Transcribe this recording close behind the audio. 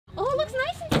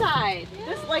inside.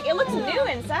 This, like, it looks new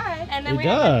inside. And then we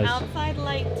have an outside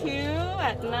light too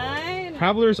at night.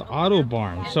 Traveler's Auto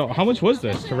Barn. So how much was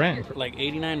this to rent? Like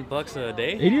 89 bucks a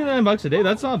day. 89 bucks a day?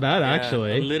 That's not bad,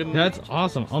 actually. That's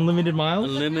awesome. Unlimited miles?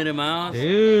 Unlimited miles.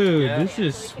 Dude, this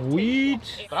is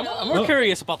sweet. But I'm more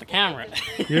curious about the camera.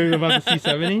 You're about the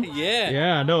C70? Yeah.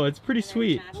 Yeah, no, it's pretty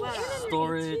sweet.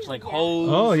 Storage, like hose.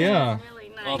 Oh, yeah.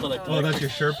 Also, like, Oh, that's your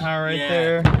shirt power right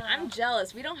there. I'm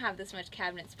jealous. We don't have this much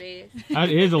cabinet space. That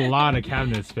is a lot of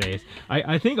cabinet space.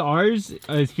 I think ours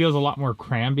feels a lot more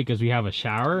cramped because we have a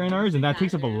shower in ours, and that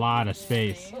takes up a lot of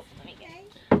space.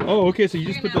 Oh, okay, so you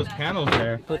just put those panels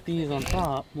there. Put these on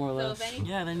top, more or less.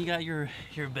 Yeah, then you got your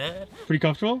bed. Pretty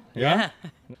comfortable? Yeah.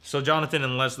 So Jonathan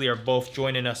and Leslie are both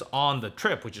joining us on the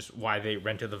trip, which is why they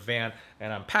rented the van.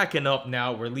 And I'm packing up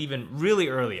now. We're leaving really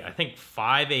early. I think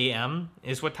 5 a.m.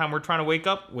 is what time we're trying to wake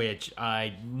up, which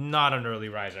I'm not an early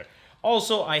riser.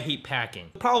 Also, I hate packing.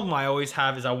 The problem I always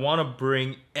have is I want to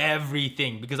bring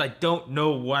everything because I don't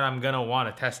know what I'm going to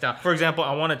want to test out. For example,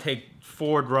 I want to take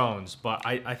 4 drones, but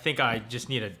I think I just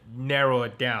need to narrow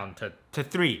it down to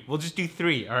 3. We'll just do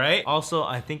 3, all right? Also,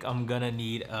 I think I'm gonna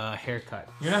need a haircut.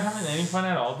 You're not having any fun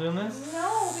at all doing this?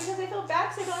 No, because I feel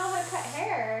bad because I don't know how to cut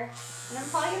hair. And I'm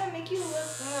probably gonna make you look,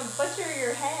 I'm gonna butcher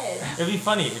your head. It'd be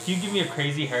funny. If you give me a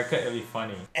crazy haircut, it'd be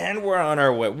funny. And we're on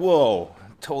our way. Whoa.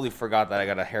 Totally forgot that I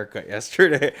got a haircut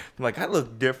yesterday. I'm like, I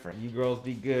look different. You girls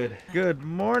be good. Good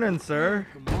morning, sir.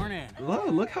 Good morning.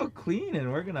 Look how clean and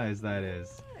organized that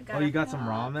is. Oh, you got some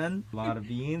ramen, a lot of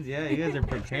beans. Yeah, you guys are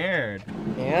prepared.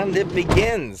 And it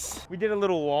begins. We did a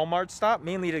little Walmart stop,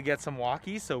 mainly to get some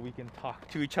walkies so we can talk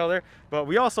to each other. But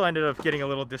we also ended up getting a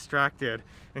little distracted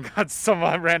and got some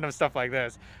random stuff like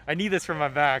this. I need this for my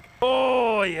back.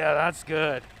 Oh, yeah, that's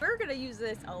good. We're gonna use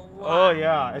this a lot. Oh,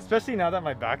 yeah, especially now that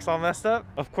my back's all messed up.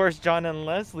 Of course, John and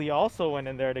Leslie also went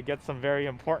in there to get some very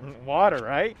important water,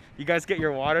 right? You guys get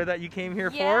your water that you came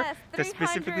here for? Yes,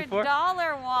 specifically for?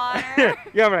 $300 water.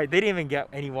 Yeah, right. They didn't even get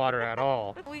any water at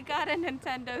all. We got a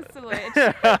Nintendo Switch.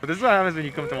 This is what happens when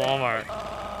you come to Walmart.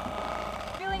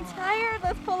 Feeling tired?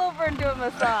 Let's pull over and do a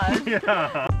massage.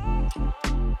 Yeah.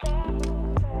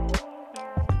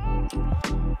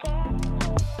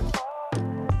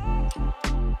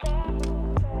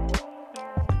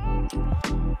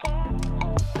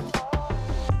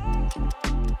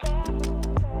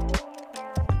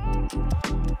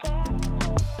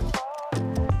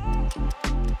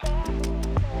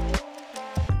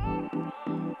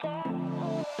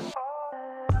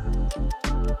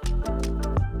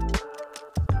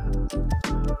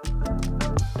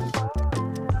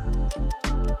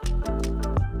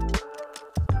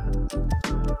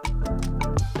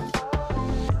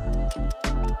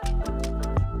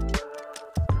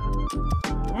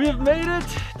 We have made it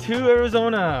to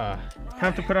Arizona.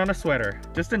 Have to put on a sweater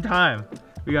just in time.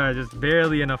 We got just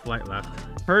barely enough light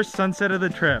left. First sunset of the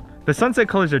trip. The sunset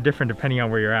colors are different depending on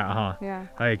where you're at, huh? Yeah.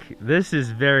 Like this is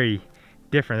very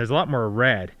different. There's a lot more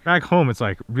red. Back home it's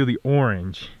like really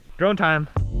orange. Drone time.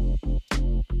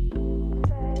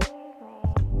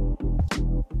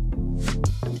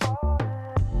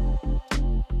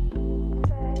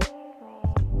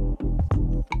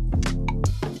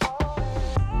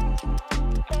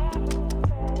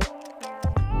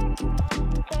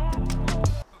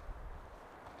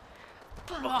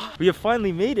 We have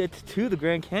finally made it to the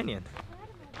Grand Canyon.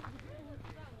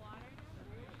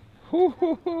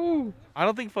 I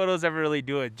don't think photos ever really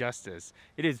do it justice.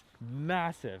 It is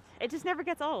massive. It just never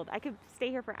gets old. I could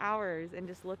stay here for hours and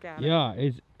just look at it. Yeah,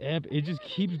 it just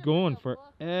keeps going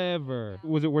forever.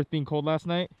 Was it worth being cold last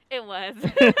night? It was.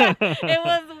 It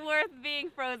was worth being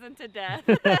frozen to death.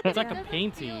 It's like a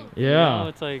painting. Yeah. You know,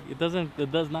 it's like it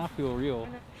does not feel real.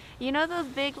 You know those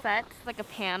big sets, like a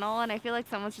panel, and I feel like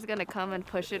someone's just gonna come and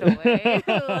push it away.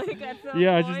 Like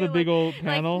yeah, it's just a big old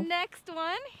panel. Like, next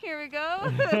one, here we go.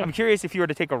 I'm curious if you were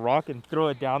to take a rock and throw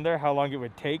it down there, how long it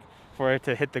would take for it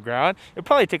to hit the ground. It'd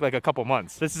probably take like a couple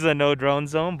months. This is a no drone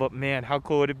zone, but man, how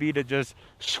cool would it be to just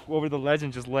over the ledge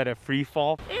and just let it free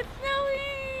fall? It's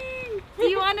snowing! Do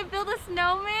you want to build a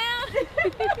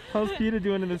snowman? How's Peter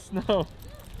doing in the snow?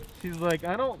 She's like,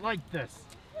 I don't like this.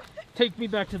 Take me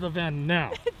back to the van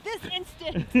now. This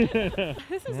instant.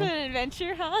 This is an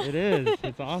adventure, huh? It is.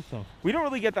 It's awesome. We don't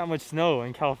really get that much snow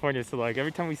in California, so like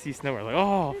every time we see snow, we're like,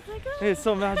 oh, it's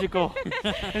so magical.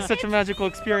 It's such a magical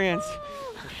experience.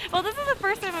 Well, this is the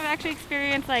first time I've actually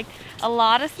experienced like a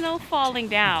lot of snow falling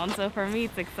down, so for me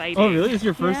it's exciting. Oh, really? This is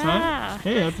your first time?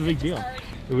 Hey, that's a big deal.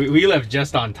 We left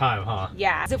just on time, huh?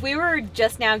 Yeah. So if we were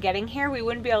just now getting here, we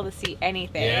wouldn't be able to see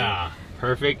anything. Yeah.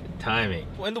 Perfect timing.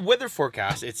 Well, in the weather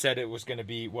forecast, it said it was going to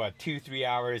be, what, 2-3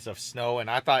 hours of snow, and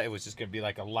I thought it was just going to be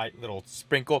like a light little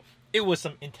sprinkle. It was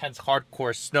some intense,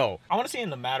 hardcore snow. I want to say in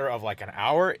the matter of like an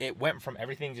hour, it went from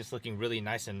everything just looking really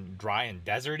nice and dry and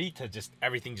deserty to just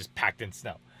everything just packed in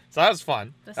snow. So that was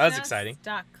fun. The that was snow exciting.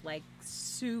 Stuck like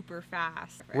super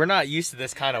fast. We're not used to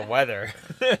this kind of weather.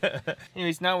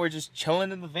 Anyways, now we're just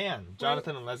chilling in the van.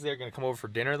 Jonathan and Leslie are going to come over for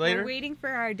dinner later. We're waiting for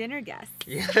our dinner guests.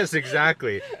 Yes,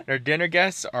 exactly. Our dinner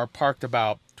guests are parked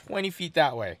about 20 feet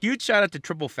that way. Huge shout out to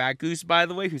Triple Fat Goose, by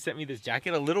the way, who sent me this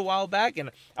jacket a little while back, and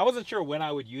I wasn't sure when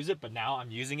I would use it, but now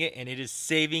I'm using it, and it is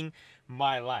saving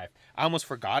my life. I almost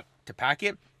forgot to pack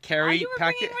it. Carrie, you were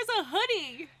pack bringing it. was a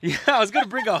hoodie. Yeah, I was gonna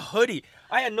bring a hoodie.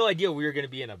 I had no idea we were gonna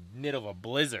be in the middle of a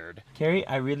blizzard. Carrie,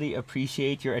 I really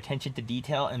appreciate your attention to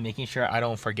detail and making sure I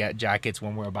don't forget jackets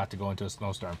when we're about to go into a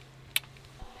snowstorm.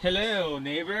 Hello,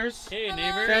 neighbors. Hey, Hello,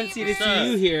 neighbor. Fancy to neighbors.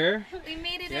 see you here. We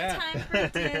made it Yeah. in time for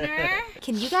dinner.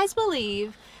 Can you guys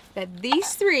believe that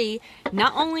these three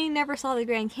not only never saw the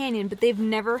Grand Canyon, but they've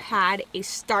never had a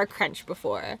Star Crunch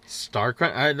before? Star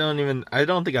Crunch? I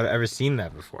don't think I've ever seen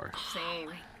that before.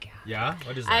 Same. Yeah?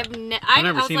 What is that? I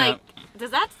never was seen like, does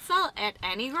that sell at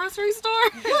any grocery store?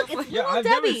 Look, it's Yeah, Little I've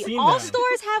never Debbie. seen All that.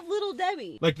 stores have Little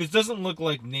Debbie. Like, this doesn't look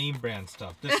like name brand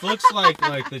stuff. This looks like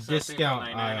the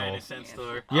discount aisle.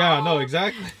 Store. Yeah, no,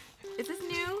 exactly. Is this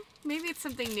new? Maybe it's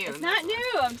something new. It's not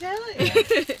new, I'm telling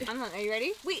you. I'm not. Are you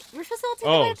ready? Wait, we're supposed to all take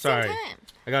Oh, it at the sorry. same time.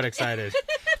 I got excited.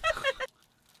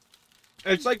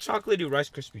 It's like chocolatey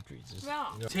Rice Krispie treats.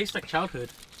 It tastes like childhood.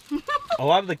 A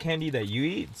lot of the candy that you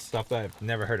eat, stuff that I've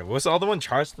never heard of. What's the other one?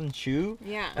 Charleston Chew?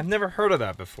 Yeah. I've never heard of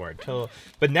that before.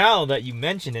 But now that you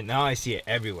mention it, now I see it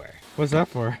everywhere. What's that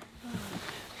for?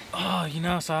 Oh, you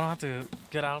know, so I don't have to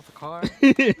get out of the car.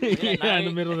 Yeah, in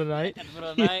the middle of the night. In the middle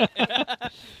of the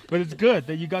night. But it's good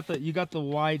that you got the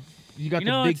wide, you got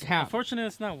the big it's cap. unfortunate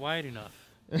it's not wide enough.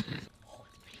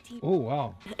 Oh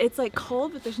wow. It's like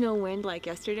cold, but there's no wind like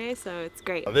yesterday, so it's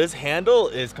great. This handle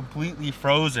is completely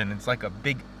frozen. It's like a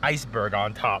big iceberg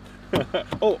on top.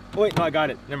 Oh, wait, no, I got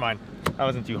it. Never mind. That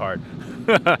wasn't too hard.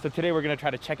 So today we're gonna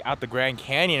try to check out the Grand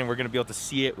Canyon and we're gonna be able to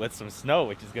see it with some snow,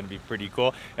 which is gonna be pretty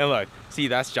cool. And look, see,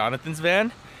 that's Jonathan's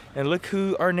van. And look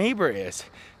who our neighbor is.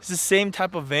 It's the same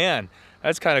type of van.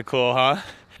 That's kind of cool, huh?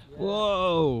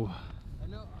 Whoa.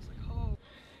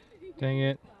 Dang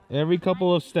it. Every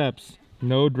couple of steps,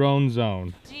 no drone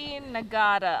zone. Gene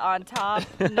Nagata on top,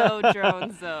 no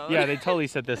drone zone. Yeah, they totally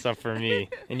set this up for me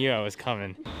and knew I was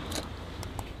coming.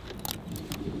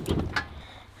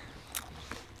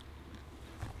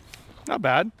 Not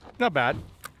bad, not bad.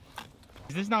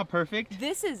 Is this not perfect?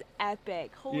 This is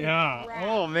epic. Holy Yeah. crap.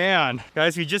 Oh man,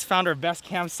 guys, we just found our best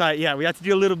campsite. Yeah, we had to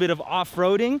do a little bit of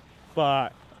off-roading,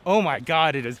 but oh my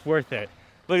God, it is worth it.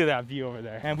 Look at that view over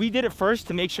there. And we did it first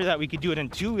to make sure that we could do it in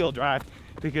two-wheel drive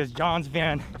because John's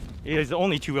van is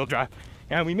only two-wheel drive.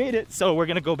 And we made it, so we're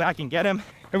gonna go back and get him.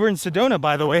 And we're in Sedona,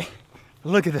 by the way.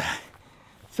 Look at that.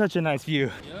 Such a nice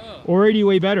view. Already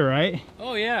way better, right?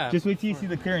 Oh, yeah. Just wait till you see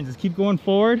the clearance. Just keep going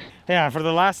forward. Yeah, for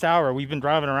the last hour, we've been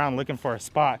driving around looking for a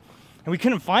spot. And we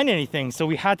couldn't find anything, so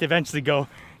we had to eventually go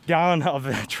down of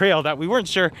a trail that we weren't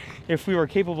sure if we were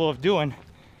capable of doing.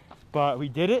 But we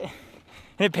did it,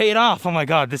 and it paid off. Oh my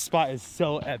God, this spot is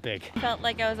so epic. Felt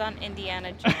like I was on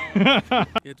Indiana Jones.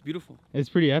 It's beautiful. It's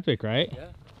pretty epic, right? Yeah.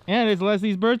 And it's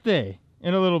Leslie's birthday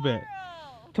in a little bit.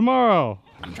 Tomorrow.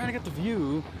 I'm trying to get the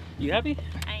view. You happy?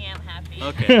 I am happy.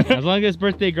 Okay. As long as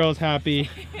birthday girl's happy,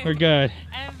 we're good.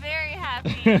 I'm very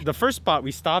happy. The first spot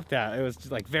we stopped at, it was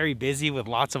just like very busy with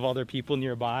lots of other people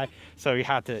nearby. So we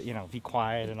had to, you know, be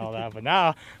quiet and all that. But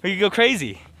now we can go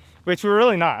crazy, which we're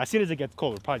really not. As soon as it gets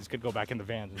cold, we probably just could go back in the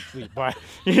vans and sleep. But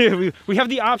yeah, we have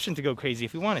the option to go crazy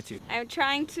if we wanted to. I'm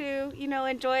trying to, you know,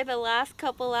 enjoy the last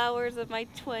couple hours of my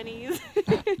 20s.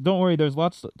 Don't worry, there's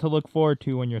lots to look forward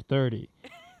to when you're 30.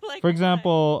 Like For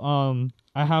example,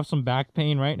 I have some back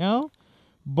pain right now,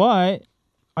 but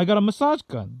I got a massage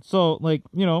gun. So, like,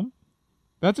 you know,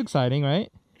 that's exciting,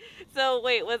 right? So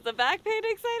wait, was the back pain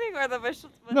exciting or the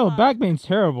massage? No, back pain's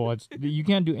terrible. It's you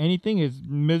can't do anything. It's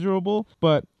miserable.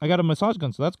 But I got a massage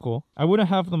gun, so that's cool. I wouldn't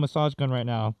have the massage gun right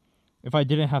now if I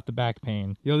didn't have the back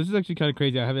pain. Yo, this is actually kind of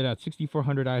crazy. I have it at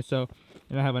 6400 ISO,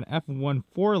 and I have an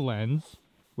f1.4 lens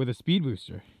with a speed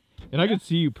booster, and I can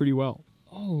see you pretty well.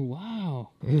 Oh wow!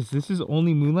 This is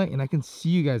only moonlight, and I can see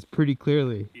you guys pretty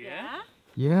clearly. Yeah?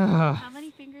 Yeah. How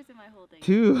many fingers am I holding?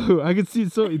 2. I can see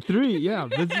it. So 3. Yeah,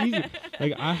 that's easy.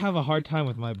 Like I have a hard time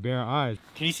with my bare eyes.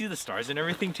 Can you see the stars and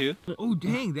everything too? Oh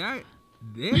dang, they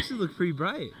actually look pretty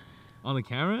bright on the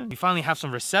camera. We finally have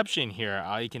some reception here.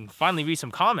 You can finally read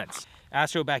some comments.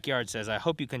 Astro Backyard says, I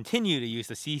hope you continue to use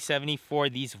the C70 for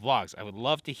these vlogs. I would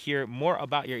love to hear more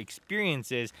about your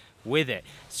experiences with it.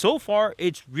 So far,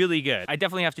 it's really good. I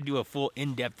definitely have to do a full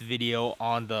in-depth video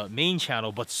on the main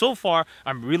channel, but so far,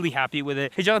 I'm really happy with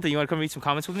it. Hey, Jonathan, you want to come read some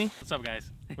comments with me? What's up, guys?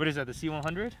 What is that, the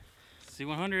C100?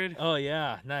 C100. Oh,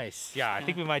 yeah, nice. Yeah, I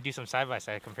think we might do some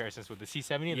side-by-side comparisons with the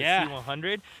C70 and the Yeah.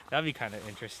 C100. That'd be kind of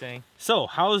interesting. So,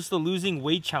 how's the losing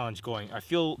weight challenge going? I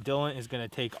feel Dylan is going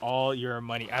to take all your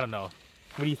money. I don't know.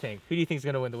 What do you think? Who do you think is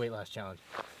going to win the weight loss challenge?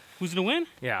 Who's gonna win?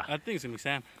 Yeah. I think it's gonna be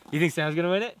Sam. You think Sam's going to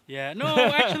win it? Yeah. No,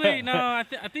 actually, no.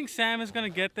 I think Sam is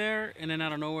gonna get there, and then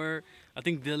out of nowhere, I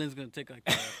think Dylan's gonna take like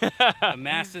a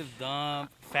massive dump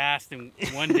fast in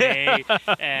one day,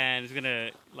 and he's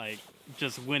gonna like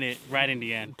just win it right in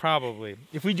the end. Probably.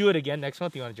 If we do it again next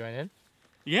month, you want to join in?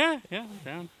 Yeah, I'm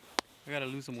down. I gotta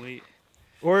lose some weight.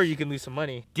 Or you can lose some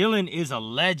money. Dylan is a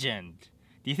legend.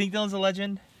 Do you think Dylan's a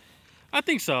legend? I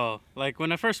think so. Like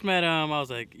when I first met him, I was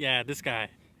like, yeah, this guy.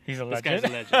 He's a This legend.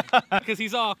 guy's a legend. Because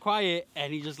he's all quiet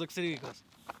and he just looks at me and goes,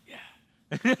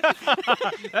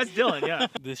 That's Dylan, yeah.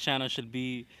 this channel should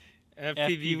be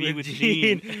FPV with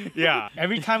Gene. Yeah.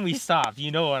 Every time we stop, you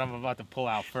know what I'm about to pull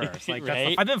out first. Like,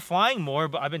 Right? I've been flying more,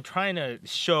 but I've been trying to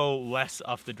show less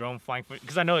of the drone flying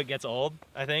because I know it gets old,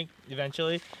 I think,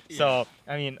 eventually. Yeah. So,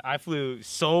 I mean, I flew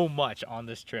so much on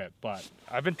this trip, but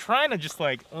I've been trying to just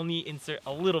like only insert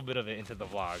a little bit of it into the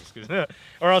vlogs,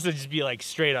 or else it'd just be like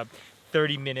straight up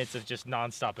 30 minutes of just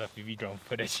non-stop FPV drone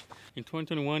footage. In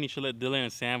 2021, you should let Dylan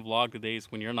and Sam vlog the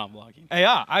days when you're not vlogging.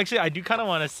 Yeah, actually, I do kind of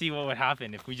want to see what would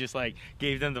happen if we just like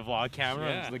gave them the vlog camera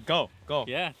and Yeah. just like go.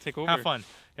 Yeah, take over. Have fun.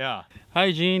 Yeah.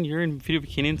 Hi, Gene. You're in Video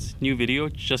Beginning's new video,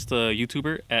 just a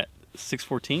YouTuber at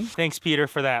 614. Thanks, Peter,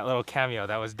 for that little cameo.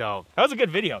 That was dope. That was a good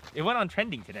video. It went on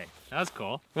trending today. That was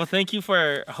cool. Well, thank you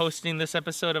for hosting this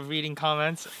episode of Reading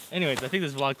Comments. Anyways, I think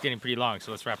this vlog's getting pretty long,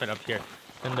 so let's wrap it up here.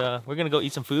 And we're going to go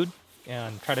eat some food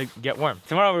and try to get warm.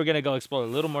 Tomorrow, we're going to go explore a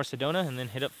little more Sedona and then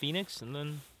hit up Phoenix and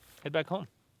then head back home.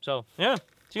 So, yeah.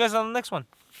 See you guys on the next one.